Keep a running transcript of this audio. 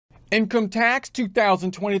Income tax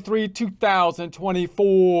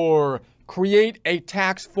 2023-2024. Create a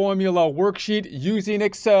tax formula worksheet using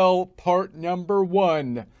Excel, part number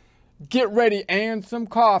 1. Get ready and some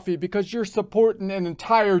coffee because you're supporting an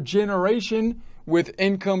entire generation with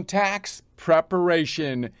income tax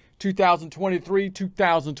preparation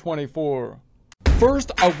 2023-2024.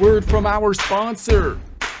 First, a word from our sponsor.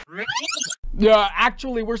 Yeah,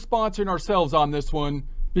 actually, we're sponsoring ourselves on this one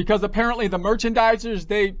because apparently the merchandisers,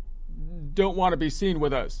 they don't want to be seen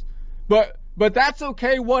with us. But that's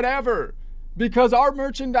okay, whatever. Because our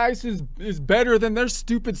merchandise is better than their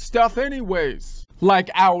stupid stuff anyways. Like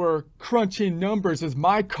our Crunching Numbers is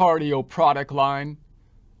my cardio product line.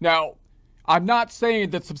 Now, I'm not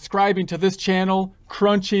saying that subscribing to this channel,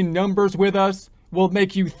 crunching numbers with us, will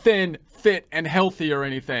make you thin, fit, and healthy or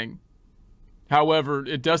anything. However,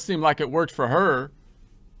 it does seem like it worked for her.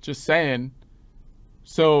 Just saying.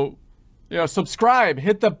 So, subscribe,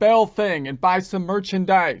 hit the bell thing, and buy some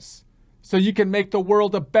merchandise so you can make the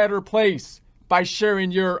world a better place by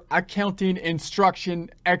sharing your accounting instruction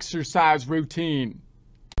exercise routine.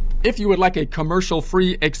 If you would like a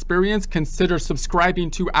commercial-free experience, consider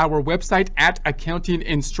subscribing to our website at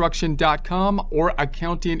accountinginstruction.com or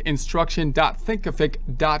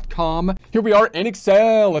accountinginstruction.thinkific.com. Here we are in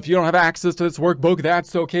Excel. If you don't have access to this workbook,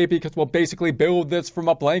 that's okay because we'll basically build this from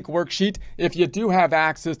a blank worksheet. If you do have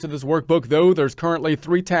access to this workbook, though, there's currently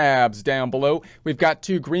 3 tabs down below. We've got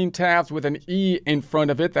 2 green tabs with an E in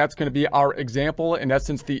front of it. That's going to be our example, in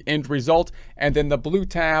essence, the end result. And then the blue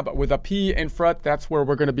tab with a P in front, that's where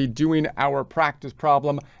we're going to be doing our practice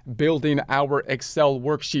problem, building our Excel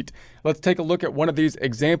worksheet. Let's take a look at one of these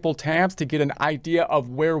example tabs to get an idea of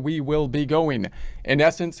where we will be going. In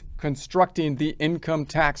essence, constructing the income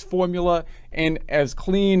tax formula in as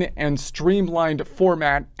clean and streamlined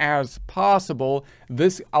format as possible.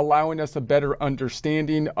 This allowing us a better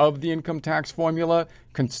understanding of the income tax formula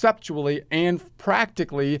conceptually and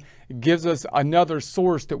practically gives us another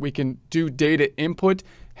source that we can do data input,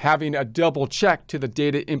 having a double check to the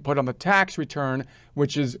data input on the tax return,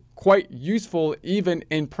 which is quite useful even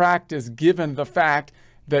in practice given the fact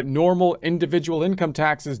that normal individual income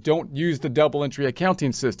taxes don't use the double entry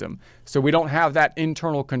accounting system. So we don't have that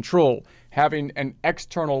internal control. Having an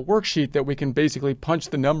external worksheet that we can basically punch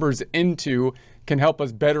the numbers into can help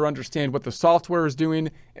us better understand what the software is doing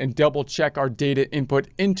and double check our data input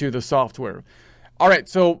into the software. All right,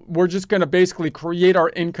 so we're just going to basically create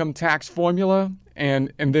our income tax formula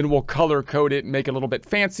and then we'll color code it and make it a little bit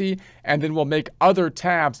fancy, and then we'll make other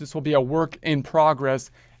tabs. This will be a work in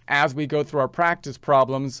progress as we go through our practice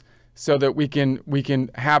problems so that we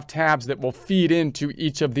can have tabs that will feed into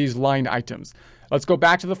each of these line items. Let's go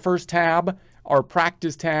back to the first tab, our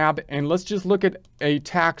practice tab, and let's just look at a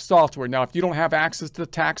tax software. Now, if you don't have access to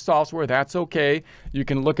the tax software, that's okay. You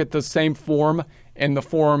can look at the same form in the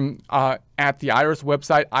form at the IRS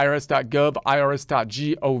website, irs.gov,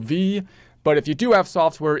 irs.gov. But if you do have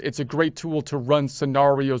software, it's a great tool to run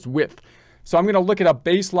scenarios with. So I'm going to look at a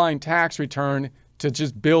baseline tax return to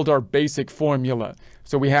just build our basic formula.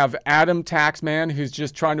 So we have Adam Taxman, who's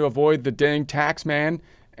just trying to avoid the dang taxman.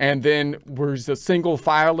 And then there's a single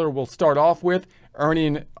filer we'll start off with,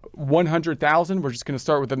 earning $100,000. We're just going to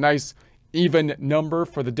start with a nice even number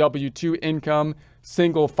for the W-2 income.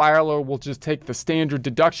 Single filer will just take the standard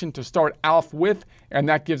deduction to start off with, and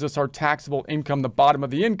that gives us our taxable income, the bottom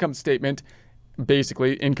of the income statement,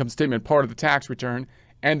 basically income statement part of the tax return.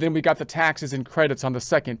 And then we got the taxes and credits on the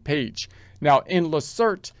second page. Now in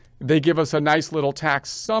Lacert, they give us a nice little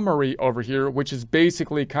tax summary over here, which is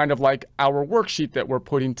basically kind of like our worksheet that we're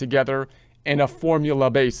putting together in a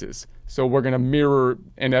formula basis. So we're going to mirror,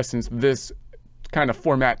 in essence, this kind of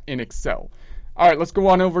format in Excel. All right, let's go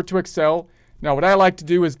on over to Excel. Now, what I like to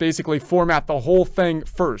do is basically format the whole thing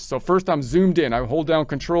first. So first I'm zoomed in. I hold down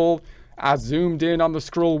Control. I zoomed in on the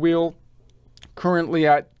scroll wheel. Currently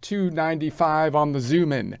at 295 on the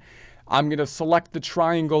zoom in. I'm going to select the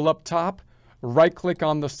triangle up top, right click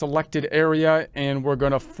on the selected area, and we're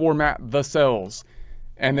going to format the cells.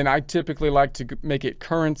 And then I typically like to make it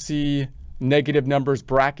currency, negative numbers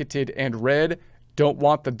bracketed and red. Don't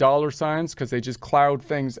want the dollar signs because they just cloud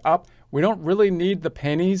things up. We don't really need the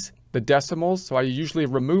pennies, the decimals, so I usually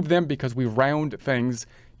remove them because we round things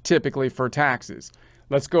typically for taxes.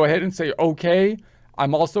 Let's go ahead and say okay.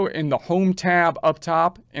 I'm also in the Home tab up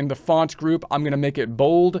top in the font group. I'm going to make it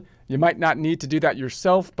bold. You might not need to do that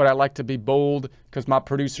yourself, but I like to be bold because my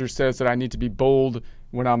producer says that I need to be bold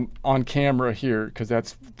when I'm on camera here because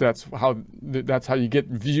that's how you get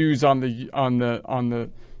views on the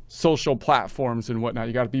social platforms and whatnot.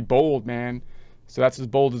 You got to be bold, man. So that's as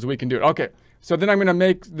bold as we can do it. Okay, So then I'm going to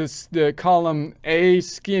make the column A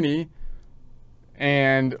skinny,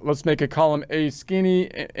 and let's make a column A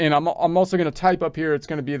skinny. And I'm also going to type up here, it's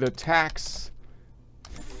going to be the tax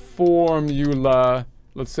formula,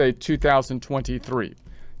 let's say 2023.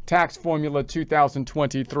 Tax formula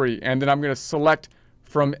 2023. And then I'm going to select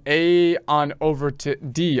from A on over to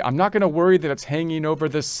D. I'm not going to worry that it's hanging over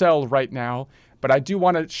this cell right now, but I do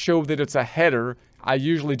want to show that it's a header. I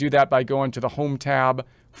usually do that by going to the Home tab,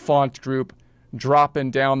 Font Group,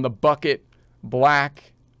 dropping down the bucket,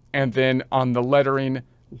 black, and then on the lettering,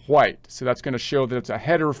 white. So that's going to show that it's a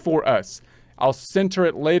header for us. I'll center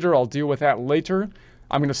it later. I'll deal with that later.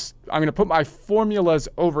 I'm going to put my formulas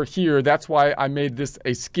over here. That's why I made this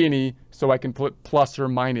a skinny, so I can put plus or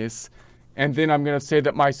minus. And then I'm going to say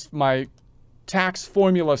that my tax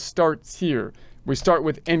formula starts here. We start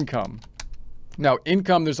with income. Now,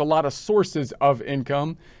 income, there's a lot of sources of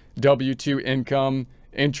income. W-2 income,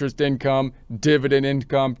 interest income, dividend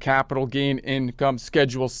income, capital gain income,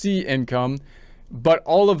 Schedule C income. But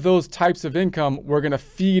all of those types of income, we're going to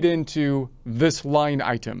feed into this line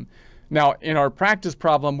item. Now, in our practice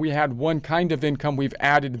problem, we had one kind of income we've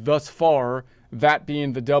added thus far, that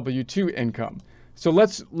being the W-2 income. So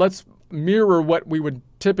let's mirror what we would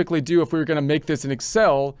typically do if we were going to make this in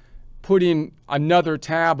Excel, putting another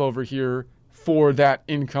tab over here for that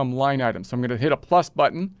income line item. So I'm going to hit a plus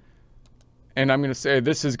button, and I'm going to say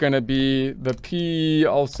this is going to be the P,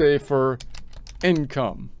 I'll say, for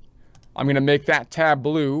income. I'm going to make that tab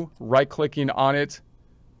blue, right-clicking on it,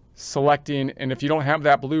 selecting, and if you don't have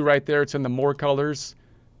that blue right there, it's in the More Colors,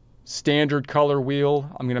 Standard Color wheel.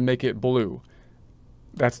 I'm going to make it blue.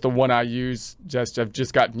 That's the one I use. I've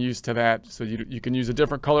just gotten used to that. So you can use a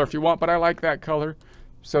different color if you want, but I like that color.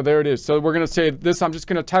 So there it is. So we're going to say this. I'm just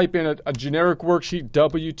going to type in a generic worksheet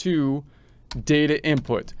W-2 data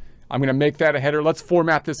input. I'm going to make that a header. Let's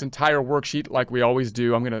format this entire worksheet like we always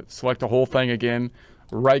do. I'm going to select the whole thing again.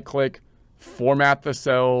 Right click, format the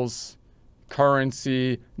cells,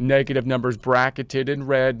 currency, negative numbers bracketed in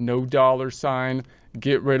red, no $sign,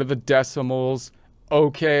 get rid of the decimals.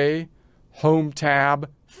 Okay. Home tab,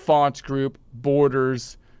 font group,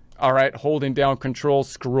 borders. All right, holding down control,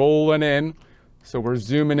 scrolling in. So we're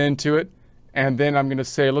zooming into it. And then I'm going to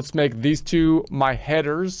say, let's make these two my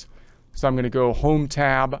headers. So I'm going to go Home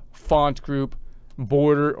tab, font group,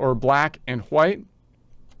 border, or black and white.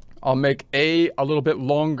 I'll make A a little bit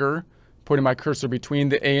longer, putting my cursor between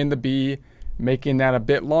the A and the B, making that a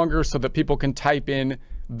bit longer so that people can type in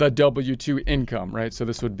the W-2 income, right? So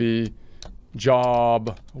this would be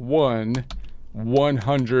job 1,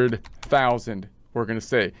 100,000, we're going to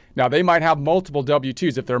say. Now, they might have multiple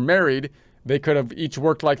W-2s. If they're married, they could have each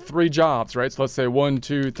worked like 3 jobs, right? So let's say 1,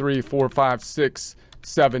 2, 3, 4, 5, 6,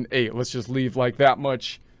 7, 8. Let's just leave like that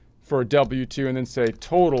much for a W-2 and then say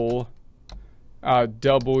total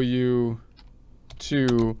W-2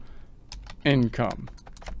 income.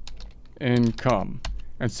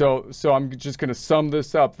 And so I'm just going to sum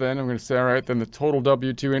this up then. I'm going to say, all right, then the total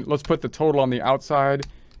W-2, let's put the total on the outside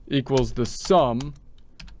equals the sum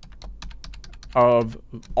of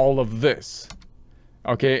all of this.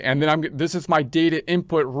 Okay, and then this is my data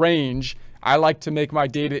input range. I like to make my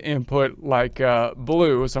data input like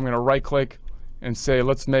blue. So I'm going to right click and say,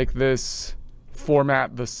 let's make this,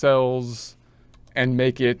 format the cells and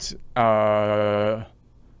make it, well,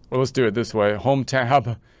 let's do it this way. Home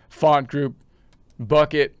tab, font group,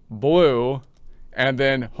 bucket blue, and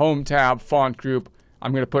then Home tab, font group,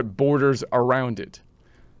 I'm going to put borders around it.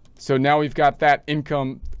 So now we've got that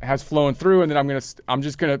income has flown through, and then I'm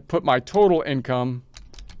just going to put my total income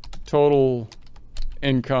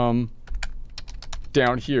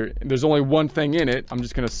down here. And there's only one thing in it. I'm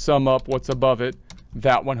just going to sum up what's above it,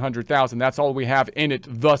 that 100,000. That's all we have in it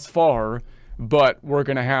thus far, but we're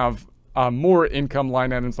going to have more income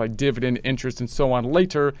line items like dividend, interest, and so on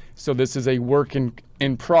later. So this is a work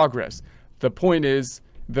in progress. The point is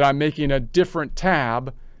that I'm making a different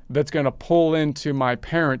tab that's going to pull into my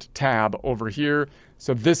parent tab over here.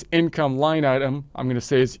 So this income line item, I'm going to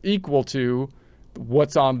say, is equal to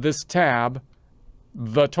what's on this tab,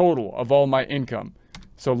 the total of all my income.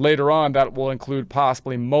 So later on, that will include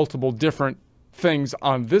possibly multiple different things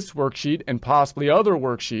on this worksheet and possibly other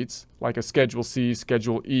worksheets like a Schedule C,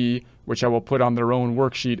 Schedule E, which I will put on their own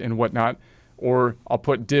worksheet and whatnot, or I'll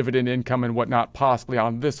put dividend income and whatnot possibly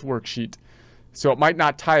on this worksheet. So it might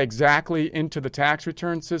not tie exactly into the tax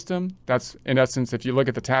return system. That's, in essence, if you look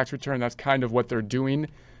at the tax return, that's kind of what they're doing,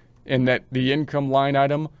 in that the income line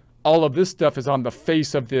item, all of this stuff is on the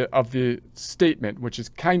face of the statement, which is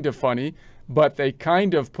kind of funny, but they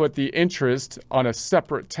kind of put the interest on a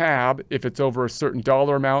separate tab. If it's over a certain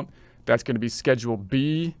dollar amount, that's going to be Schedule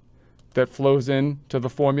B. that flows into the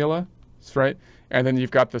formula, right? And then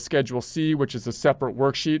you've got the Schedule C, which is a separate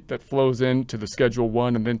worksheet that flows into the Schedule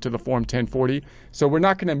 1 and then to the Form 1040. So we're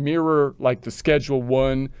not going to mirror like the Schedule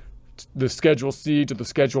 1, the Schedule C to the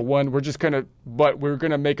Schedule 1. We're just going to, but we're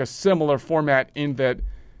going to make a similar format in that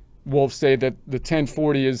we'll say that the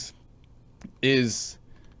 1040 is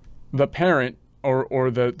the parent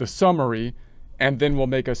or the summary, and then we'll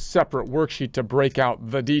make a separate worksheet to break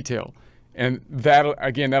out the detail. And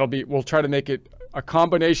that'll be, we'll try to make it a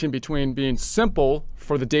combination between being simple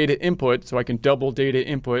for the data input, so I can double data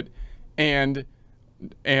input, but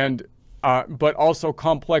also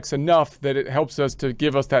complex enough that it helps us to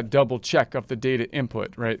give us that double check of the data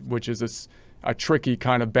input, right? Which is a tricky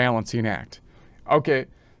kind of balancing act. Okay,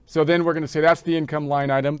 so then we're going to say that's the income line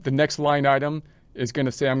item. The next line item is going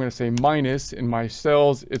to say, I'm going to say minus in my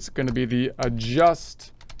cells. It's going to be the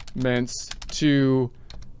adjustments to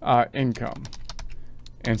income.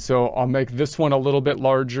 And so I'll make this one a little bit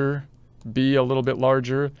larger, B a little bit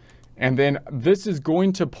larger. And then this is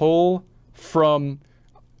going to pull from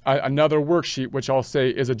another worksheet, which I'll say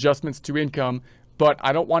is adjustments to income, but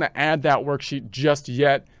I don't want to add that worksheet just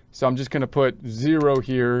yet. So I'm just going to put 0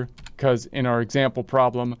 here because in our example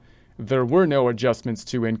problem, there were no adjustments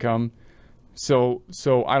to income. So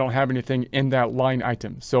I don't have anything in that line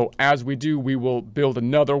item. So as we do, we will build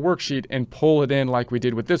another worksheet and pull it in like we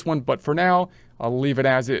did with this one. But for now, I'll leave it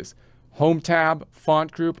as is. Home tab,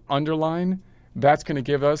 font group, underline. That's going to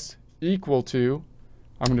give us equal to,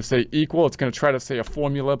 I'm going to say equal. It's going to try to say a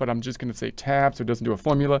formula, but I'm just going to say tab so it doesn't do a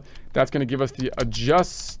formula. That's going to give us the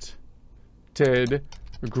adjusted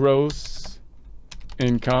gross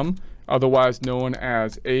income, otherwise known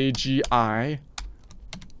as AGI.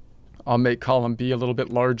 I'll make column B a little bit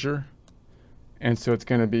larger. And so it's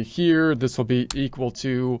going to be here. This will be equal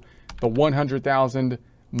to the 100,000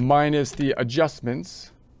 minus the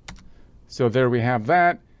adjustments. So there we have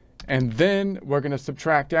that. And then we're going to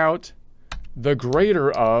subtract out the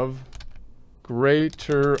greater of,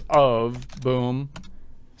 boom.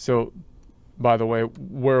 So by the way,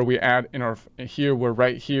 where are we at in our, here, we're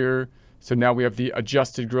right here. So now we have the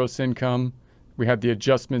adjusted gross income. We had the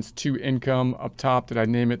adjustments to income up top. Did I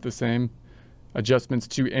name it the same? Adjustments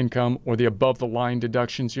to income, or the above the line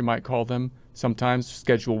deductions, you might call them sometimes,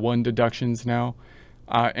 Schedule 1 deductions now.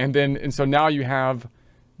 And so now you have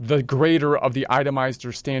the greater of the itemized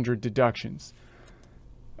or standard deductions.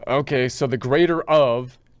 Okay, so the greater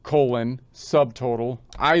of, colon, subtotal,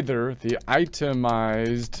 either the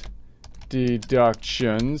itemized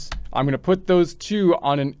deductions. I'm going to put those two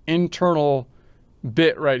on an internal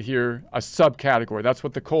bit right here, a subcategory. That's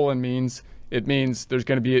what the colon means. It means there's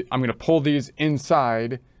going to be, I'm going to pull these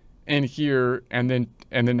inside in here and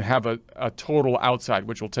then have a total outside,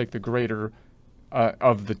 which will take the greater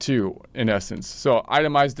of the two in essence. So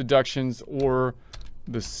itemized deductions or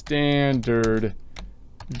the standard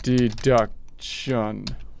deduction.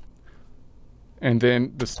 And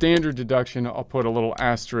then the standard deduction, I'll put a little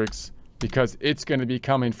asterisk because it's going to be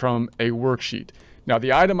coming from a worksheet. Now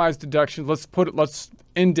the itemized deductions, let's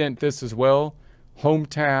indent this as well. Home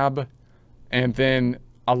tab, and then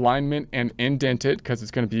alignment and indent it because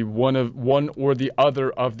it's going to be one or the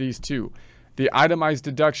other of these two. The itemized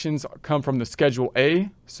deductions come from the Schedule A,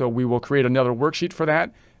 so we will create another worksheet for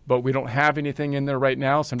that, but we don't have anything in there right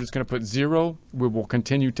now, so I'm just going to put 0. We will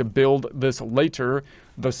continue to build this later.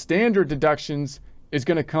 The standard deductions is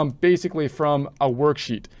going to come basically from a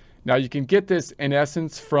worksheet. Now you can get this in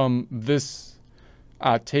essence from this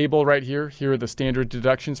table right here. Here are the standard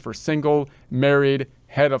deductions for single, married,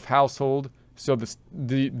 head of household. So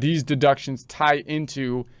these deductions tie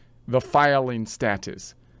into the filing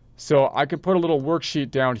status. So I can put a little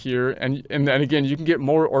worksheet down here, and then again, you can get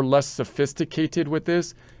more or less sophisticated with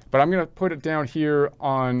this, but I'm going to put it down here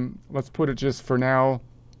on, let's put it just for now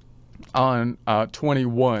on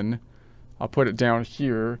 21. I'll put it down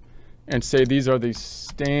here and say these are the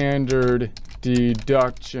standard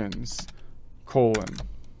deductions, colon.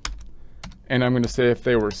 And I'm going to say if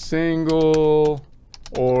they were single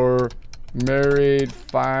or married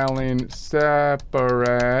filing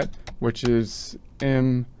separate, which is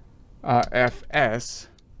MFS,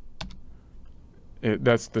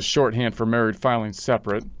 that's the shorthand for married filing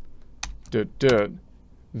separate,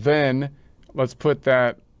 then let's put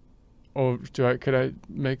that over. Could I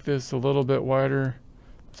make this a little bit wider?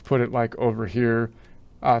 Let's put it like over here,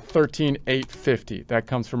 13,850. That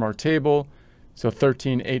comes from our table, so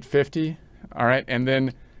 13,850. All right, and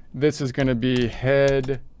then this is going to be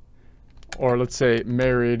head, or let's say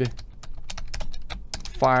married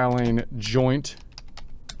filing joint,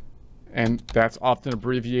 and that's often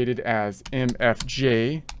abbreviated as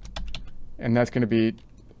MFJ, and that's going to be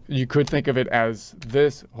you could think of it as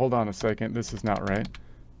this. Hold on a second. This is not right.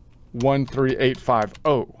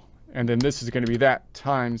 13850. And then this is going to be that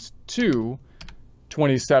times 2,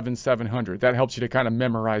 27,700. That helps you to kind of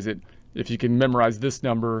memorize it. If you can memorize this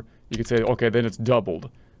number, you can say, okay, then it's doubled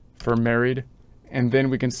for married. And then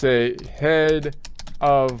we can say head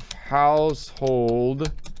of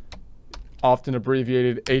household, often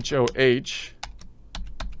abbreviated HOH,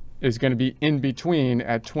 is going to be in between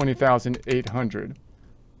at 20,800.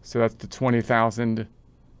 So that's the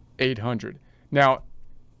 20,800. Now,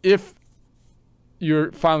 if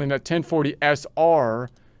you're filing a 1040 SR,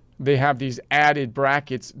 they have these added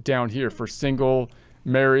brackets down here for single,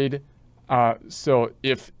 married. So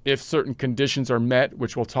if certain conditions are met,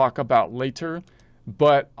 which we'll talk about later,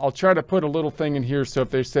 but I'll try to put a little thing in here. So if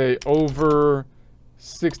they say over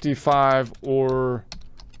 65 or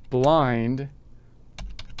blind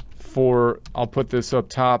I'll put this up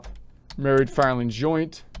top, married filing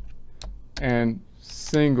joint and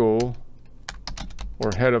single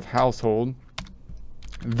or head of household,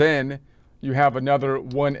 then you have another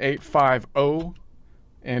 1850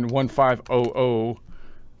 and 1500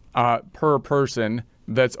 per person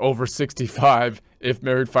that's over 65 if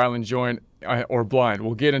married filing joint or blind.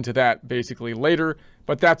 We'll get into that basically later,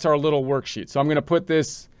 but that's our little worksheet. So I'm going to put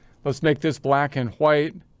this, let's make this black and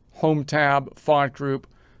white, home tab, font group.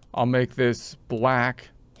 I'll make this black,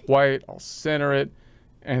 white, I'll center it,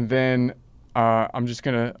 and then I'm just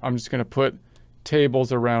gonna put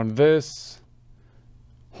tables around this,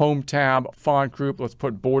 home tab, font group. Let's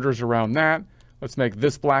put borders around that. Let's make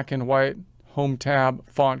this black and white, home tab,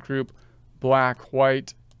 font group, black,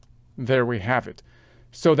 white. There we have it.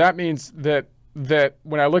 So that means that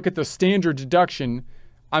when I look at the standard deduction,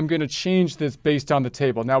 I'm going to change this based on the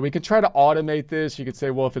table. Now, we can try to automate this. You could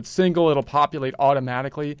say, well, if it's single, it'll populate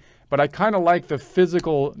automatically. But I kind of like the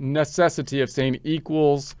physical necessity of saying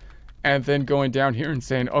equals and then going down here and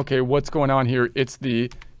saying, okay, what's going on here? It's the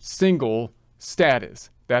single status.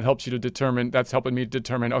 That helps you to determine, that's helping me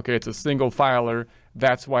determine, okay, it's a single filer.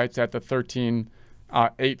 That's why it's at the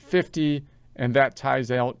 13,850. And that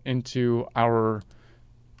ties out into our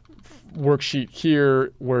worksheet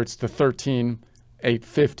here where it's the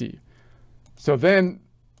 13,850. So then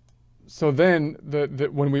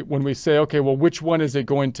when we say, okay, well, which one is it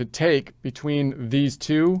going to take between these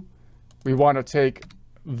two? We want to take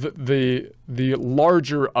the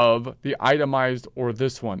larger of the itemized or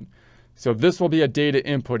this one. So this will be a data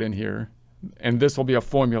input in here, and this will be a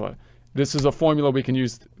formula. This is a formula we can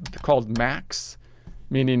use called max,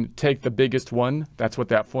 meaning take the biggest one. That's what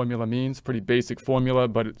that formula means. Pretty basic formula,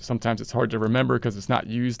 but sometimes it's hard to remember because it's not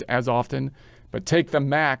used as often. But take the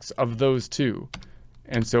max of those two.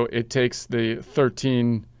 And so it takes the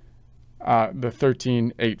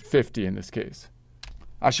 13,850 in this case.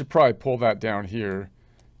 I should probably pull that down here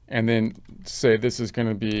and then say this is going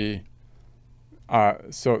to be,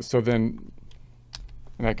 so then,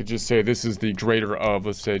 and I could just say this is the greater of,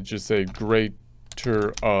 let's say, just say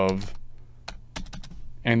greater of,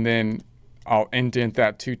 and then I'll indent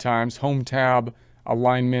that 2 times, home tab,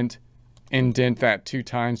 alignment, indent that 2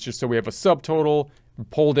 times, just so we have a subtotal,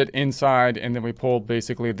 pulled it inside, and then we pulled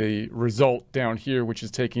basically the result down here, which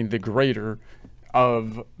is taking the greater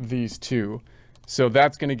of these two. So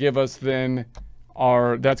that's going to give us then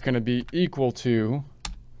that's going to be equal to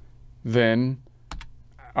then,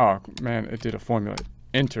 oh man, it did a formula,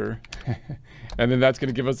 enter. And then that's going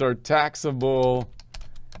to give us our taxable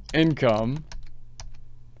income.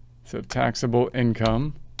 So taxable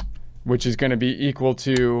income, which is going to be equal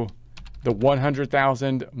to the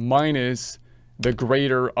 100,000 minus the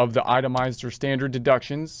greater of the itemized or standard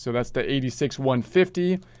deductions. So that's the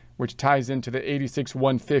 86,150, which ties into the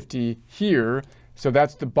 86,150 here. So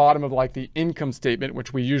that's the bottom of like the income statement,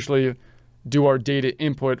 which we usually do our data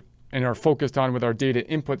input and are focused on with our data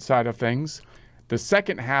input side of things. The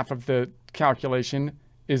second half of the calculation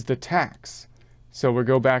is the tax. So we'll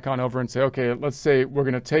go back on over and say, okay, let's say we're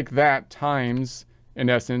going to take that times, in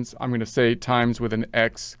essence, I'm going to say times with an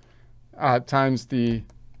X, times the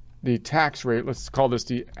tax rate. Let's call this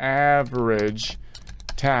the average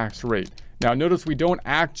tax rate. Now notice we don't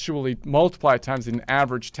actually multiply times an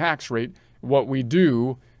average tax rate. What we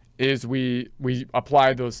do is we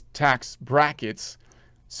apply those tax brackets.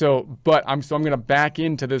 So I'm going to back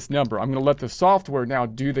into this number. I'm going to let the software now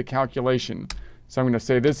do the calculation. So I'm going to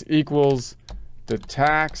say this equals the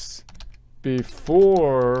tax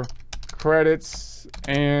before credits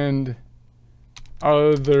and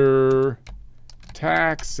other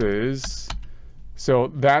taxes. So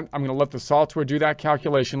that I'm going to let the software do that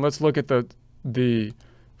calculation. Let's look at the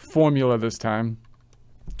formula this time.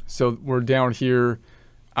 So we're down here,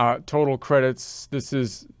 total credits. This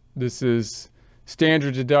is This is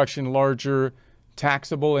standard deduction, larger,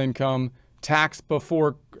 taxable income, tax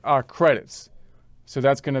before credits. So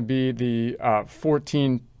that's going to be the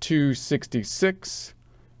 14,266.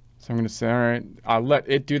 So I'm going to say, all right, I'll let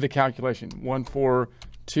it do the calculation,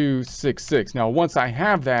 14,266. Now, once I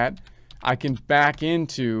have that, I can back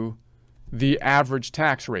into the average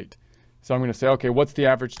tax rate. So I'm going to say, okay, what's the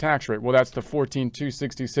average tax rate? Well, that's the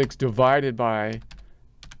 14,266 divided by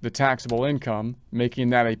the taxable income,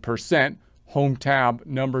 making that a percent. Home tab,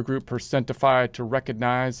 number group, percentify to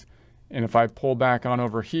recognize. And if I pull back on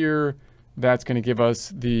over here, that's going to give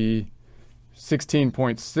us the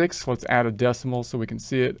 16.6. Let's add a decimal so we can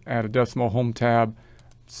see it. Add a decimal, home tab,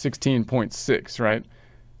 16.6, right?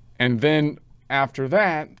 And then after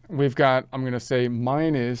that, we've got, I'm going to say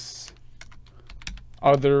minus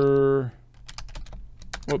other,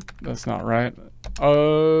 whoop, that's not right.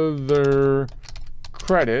 Other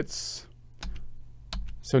credits.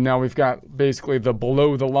 So now we've got basically the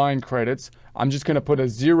below the line credits. I'm just going to put a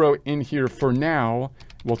 0 in here for now.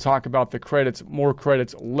 We'll talk about the credits, more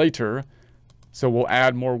credits later. So we'll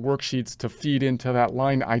add more worksheets to feed into that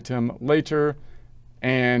line item later.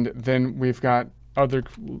 And then we've got other,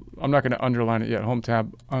 I'm not going to underline it yet, home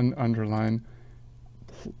tab, underline,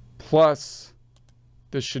 plus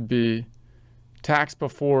this should be tax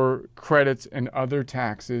before credits and other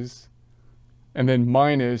taxes, and then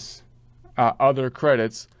minus other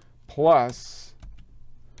credits plus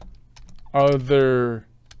other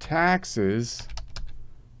taxes.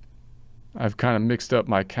 I've kind of mixed up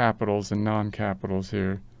my capitals and non-capitals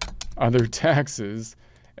here. Other taxes,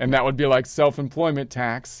 and that would be like self-employment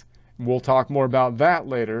tax. We'll talk more about that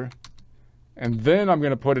later. And then I'm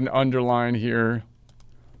going to put an underline here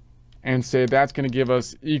and say that's going to give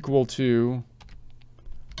us equal to,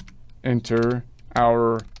 enter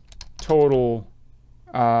our total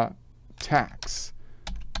tax.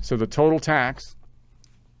 So the total tax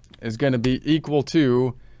is going to be equal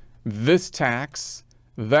to this tax,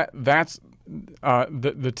 that's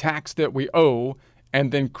the tax that we owe,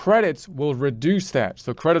 and then credits will reduce that.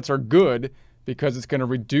 So credits are good because it's going to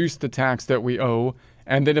reduce the tax that we owe.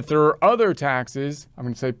 And then if there are other taxes, I'm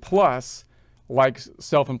going to say plus, like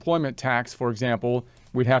self-employment tax, for example,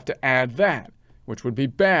 we'd have to add that, which would be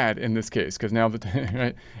bad in this case, because now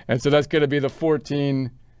right? And so that's going to be the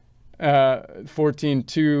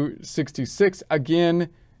 14,266 again,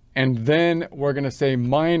 and then we're going to say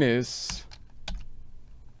minus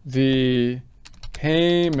the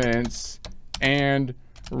payments and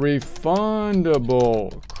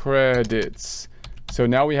refundable credits. So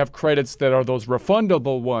now we have credits that are those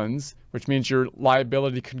refundable ones, which means your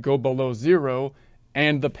liability could go below 0,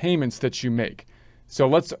 and the payments that you make. So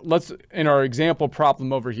let's in our example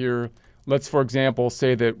problem over here, let's for example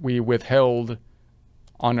say that we withheld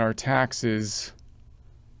on our taxes,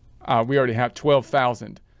 we already have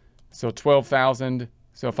 12,000. So 12,000.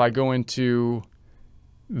 So if I go into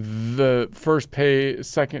the first page,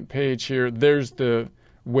 second page here, there's the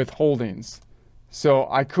withholdings. So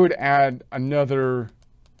I could add another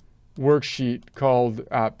worksheet called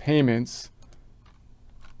payments,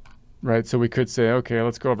 right? So we could say, okay,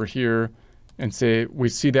 let's go over here and say we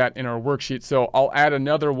see that in our worksheet. So I'll add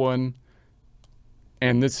another one,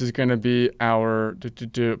 and this is going to be our,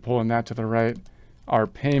 pulling that to the right, our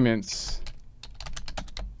payments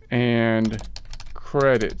and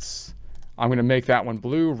credits. I'm going to make that one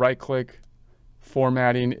blue, right click,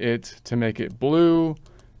 formatting it to make it blue.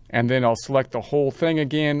 And then I'll select the whole thing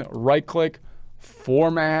again, right click,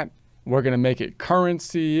 format. We're going to make it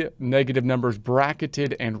currency, negative numbers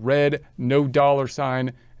bracketed and red, no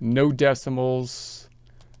 $sign, no decimals.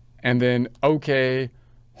 And then OK,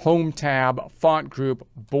 home tab, font group,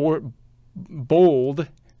 bold,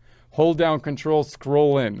 hold down control,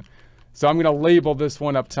 scroll in. So I'm going to label this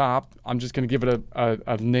one up top. I'm just going to give it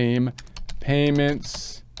a name,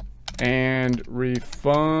 payments and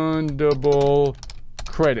refundable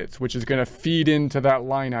credits, which is going to feed into that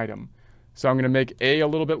line item. So I'm going to make A a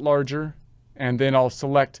little bit larger, and then I'll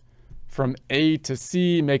select from A to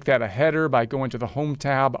C, make that a header by going to the home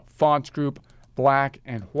tab, fonts group, black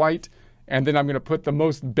and white. And then I'm going to put the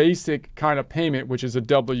most basic kind of payment, which is a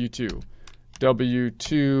W-2.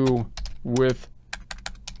 W-2 with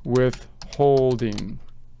withholding.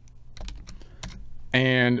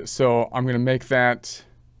 And so I'm going to make that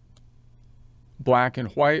black and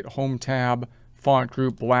white, home tab, font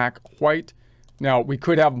group, black, white. Now we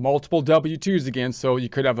could have multiple W-2s again. So you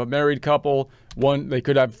could have a married couple, they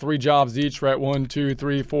could have 3 jobs each, right? 1, 2,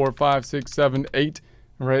 3, 4, 5, 6, 7, 8,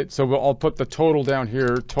 right? So I'll put the total down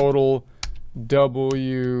here, total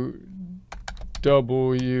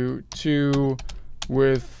W-2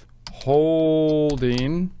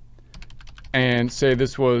 withholding. and say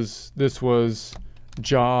this was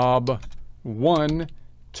job 1,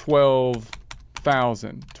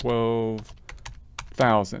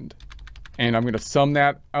 12,000. And I'm going to sum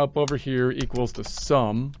that up over here equals the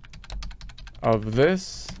sum of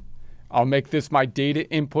this. I'll make this my data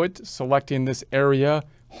input, selecting this area,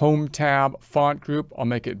 home tab, font group. I'll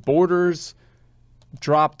make it borders,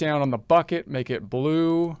 drop down on the bucket, make it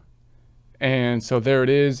blue. And so there it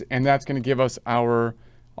is. And that's going to give us our,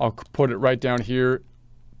 I'll put it right down here,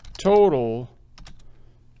 total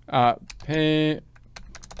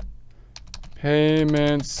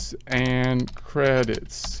payments and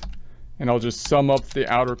credits. And I'll just sum up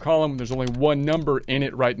the outer column. There's only one number in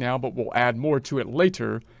it right now, but we'll add more to it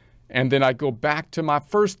later. And then I go back to my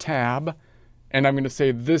first tab, and I'm going to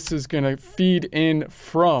say this is going to feed in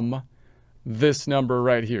from this number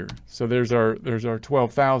right here. So there's our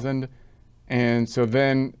 12,000. And so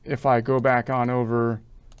then if I go back on over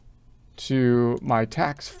to my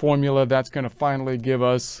tax formula, that's going to finally give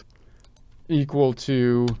us equal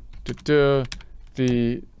to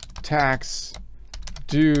the tax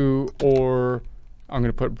due, or I'm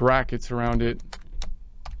going to put brackets around it,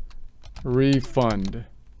 refund,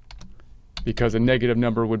 because a negative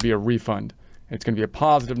number would be a refund. It's going to be a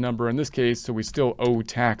positive number in this case, so we still owe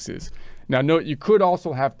taxes. Now note, you could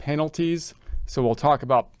also have penalties. So we'll talk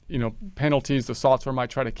about, penalties the software might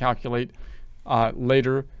try to calculate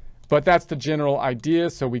later. But that's the general idea.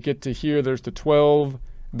 So we get to here, there's the 12,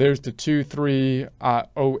 there's the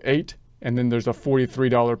 2308, and then there's a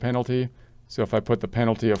 $43 penalty. So if I put the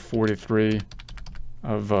penalty of 43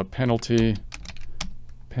 of penalty,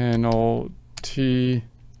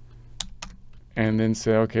 and then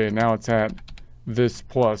say, okay, now it's at this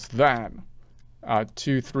plus that,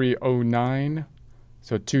 2309.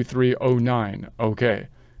 So 2309, okay.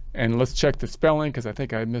 And let's check the spelling, because I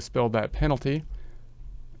think I misspelled that penalty.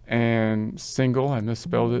 And single, I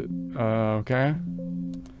misspelled it, okay.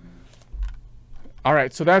 All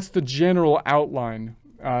right, so that's the general outline.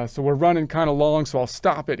 So we're running kind of long, so I'll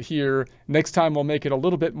stop it here. Next time we'll make it a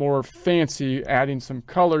little bit more fancy, adding some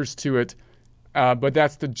colors to it. But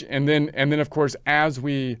that's and then of course, as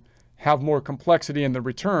we have more complexity in the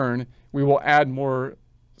return, we will add more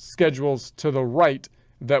schedules to the right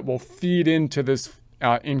that will feed into this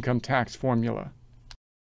income tax formula.